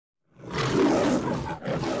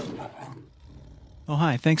Oh,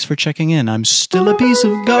 hi. Thanks for checking in. I'm still a piece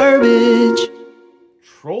of garbage.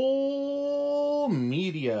 Troll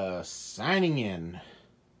Media signing in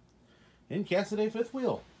Cassidy Fifth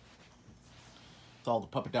Wheel. It's all the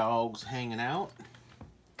puppy dogs hanging out.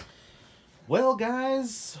 Well,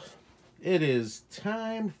 guys, it is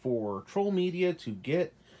time for Troll Media to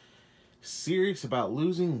get serious about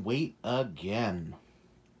losing weight again.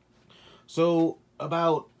 So,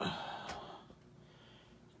 about,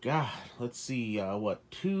 God, let's see,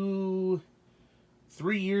 3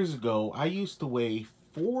 years ago, I used to weigh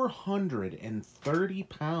 430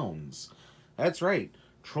 pounds. That's right,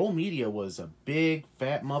 Troll Media was a big,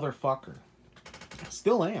 fat motherfucker.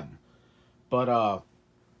 Still am. But,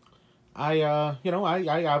 I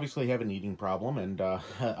obviously have an eating problem and a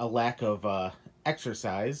lack of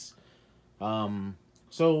exercise.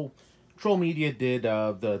 So Troll Media did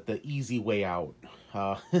the easy way out.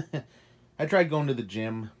 Uh, I tried going to the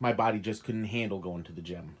gym. My body just couldn't handle going to the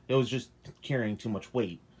gym. It was just carrying too much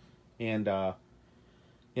weight. And, I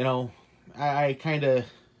kind of,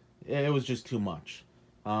 it was just too much.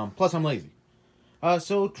 Plus, I'm lazy.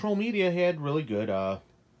 So Troll Media had really good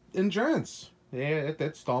endurance. Yeah,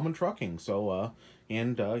 that's Stallman Trucking. So,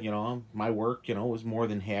 my work, was more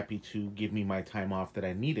than happy to give me my time off that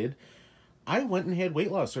I needed. I went and had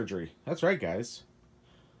weight loss surgery. That's right, guys.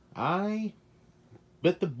 I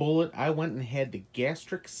bit the bullet. I went and had the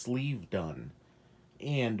gastric sleeve done.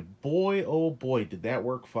 And boy, oh boy, did that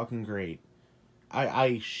work fucking great.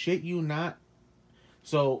 I shit you not.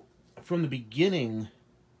 So, from the beginning,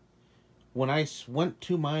 when I went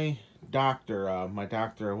to my doctor,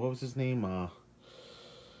 what was his name?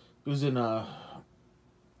 It was at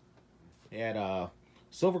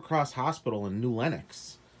Silver Cross Hospital in New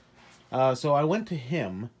Lenox. So I went to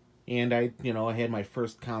him, and I had my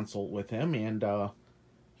first consult with him, and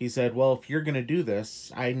he said, well, if you're going to do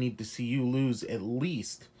this, I need to see you lose at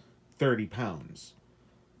least 30 pounds.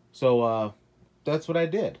 So that's what I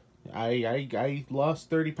did. I lost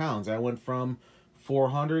 30 pounds. I went from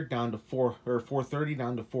 400 down to 430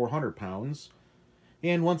 down to 400 pounds.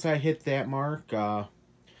 And once I hit that mark,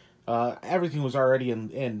 everything was already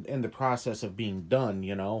in the process of being done,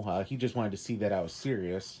 He just wanted to see that I was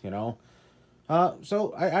serious,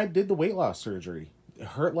 So I did the weight loss surgery. It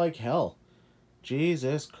hurt like hell.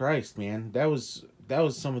 Jesus Christ, man. That was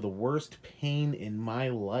some of the worst pain in my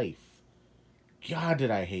life. God, did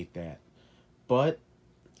I hate that. But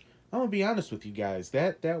I'm going to be honest with you guys.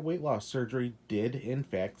 That weight loss surgery did, in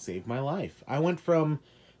fact, save my life. I went from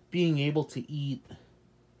being able to eat.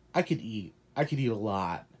 I could eat a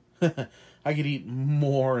lot. I could eat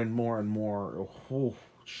more and more and more. Oh,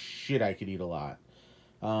 shit, I could eat a lot.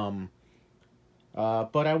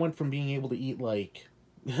 But I went from being able to eat like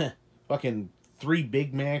fucking 3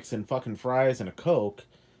 Big Macs and fucking fries and a Coke,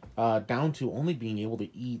 down to only being able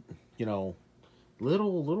to eat,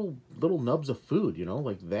 little nubs of food,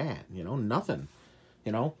 like that, nothing,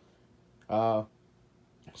 you know.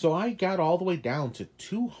 So I got all the way down to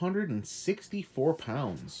 264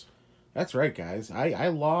 pounds. That's right, guys. I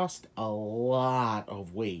lost a lot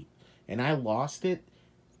of weight. And I lost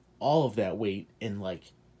all of that weight, in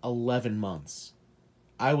like 11 months.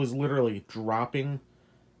 I was literally dropping.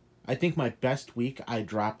 I think my best week, I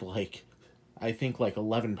dropped like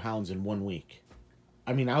 11 pounds in 1 week.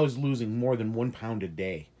 I mean, I was losing more than 1 pound a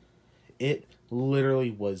day. It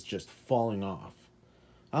literally was just falling off.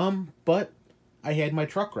 But I had my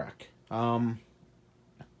truck wreck. After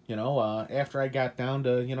I got down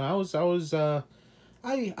to,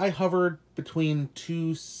 I hovered between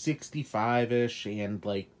 265-ish and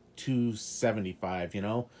like 275,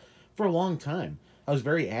 for a long time. I was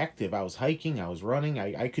very active. I was hiking, I was running,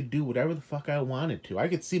 I could do whatever the fuck I wanted to. I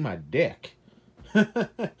could see my dick.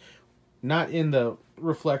 Not in the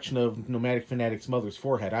reflection of Nomadic Fanatic's mother's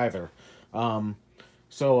forehead either. God,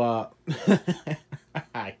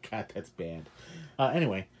 that's bad.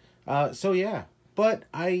 Anyway, so yeah. But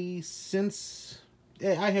I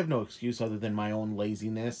have no excuse other than my own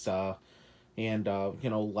laziness, and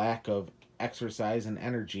lack of exercise and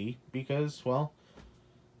energy, because, well,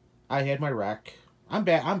 I had my wreck. I'm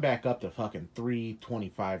back up to fucking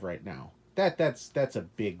 325 right now. That's a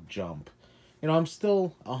big jump. I'm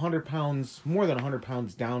still 100 pounds, more than 100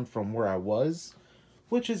 pounds down from where I was,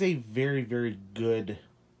 which is a very, very good,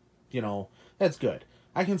 that's good.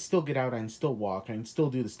 I can still get out, I can still walk, I can still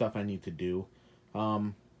do the stuff I need to do.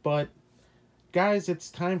 But guys, it's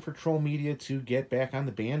time for Troll Media to get back on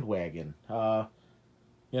the bandwagon. No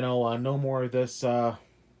more of this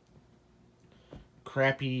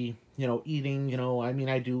crappy, eating. I mean,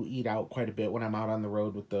 I do eat out quite a bit when I'm out on the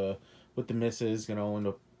road with the missus,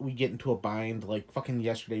 and we get into a bind. Like fucking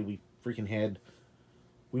yesterday, we freaking had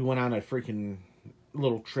we went on a freaking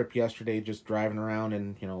little trip yesterday, just driving around,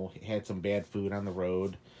 and had some bad food on the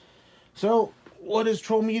road. So what is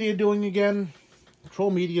Troll Media doing again?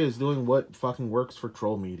 Troll Media is doing what fucking works for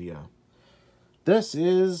Troll Media. This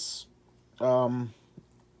is what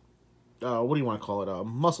do you want to call it?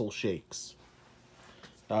 Muscle shakes,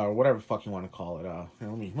 or whatever the fuck you want to call it.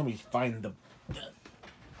 Let me find the.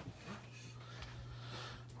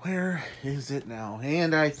 Where is it now?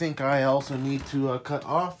 And I think I also need to cut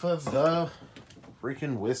off of the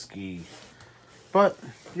freaking whiskey. But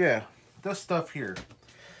yeah, this stuff here,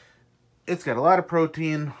 it's got a lot of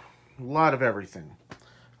protein, a lot of everything.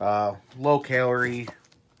 Low calorie.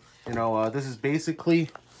 This is basically,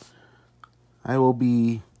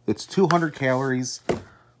 it's 200 calories.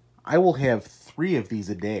 I will have 3 of these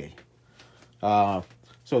a day. So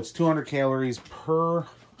it's 200 calories per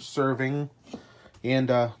serving.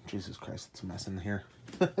 And, Jesus Christ, it's a mess in here.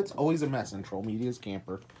 It's always a mess in Troll Media's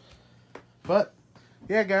camper. But,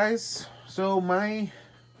 yeah, guys. So, I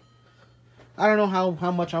don't know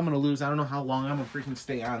how much I'm going to lose. I don't know how long I'm going to freaking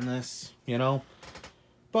stay on this,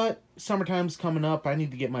 But, summertime's coming up. I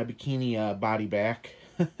need to get my bikini body back.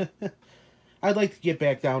 I'd like to get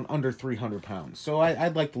back down under 300 pounds. So,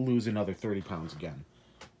 I'd like to lose another 30 pounds again.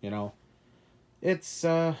 It's,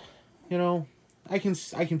 I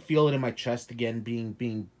can feel it in my chest again,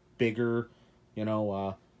 being bigger.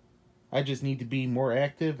 I just need to be more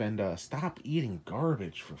active and stop eating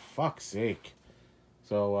garbage, for fuck's sake.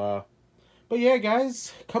 So, but yeah,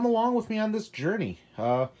 guys, come along with me on this journey.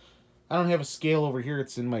 I don't have a scale over here.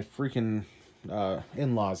 It's in my freaking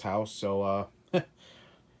in-laws' house. So,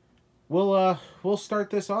 we'll start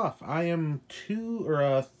this off. I am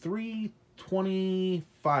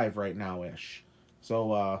 325 right now ish.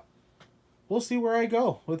 So, we'll see where I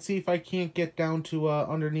go. Let's see if I can't get down to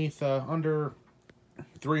under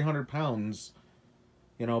 300 pounds,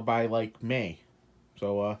 by like May.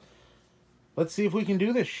 So let's see if we can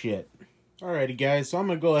do this shit. Alrighty, guys. So I'm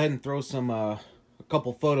gonna go ahead and throw a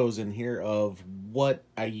couple photos in here of what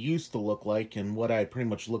I used to look like and what I pretty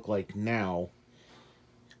much look like now.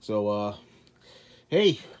 So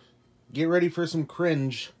hey, get ready for some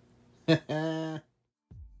cringe.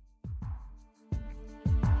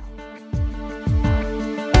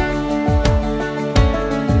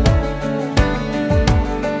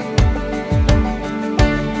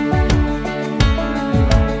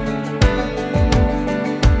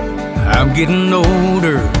 I'm getting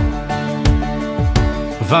older,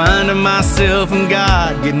 finding myself and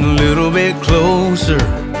God getting a little bit closer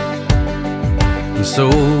and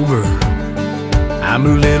sober. I'm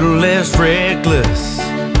a little less reckless,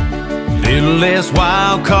 a little less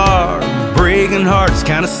wild card, breaking hearts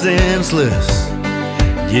kinda senseless.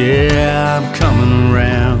 Yeah, I'm coming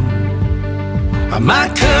around. I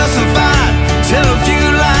might cuss and fight, tell a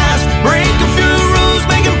few lies, break a few rules,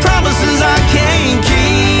 making promises I can't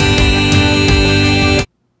keep.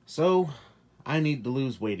 So, I need to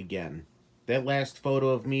lose weight again. That last photo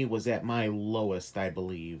of me was at my lowest, I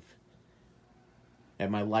believe.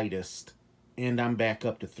 At my lightest. And I'm back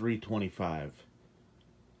up to 325.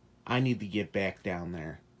 I need to get back down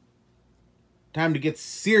there. Time to get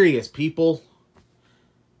serious, people.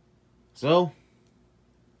 So,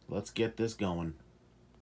 let's get this going.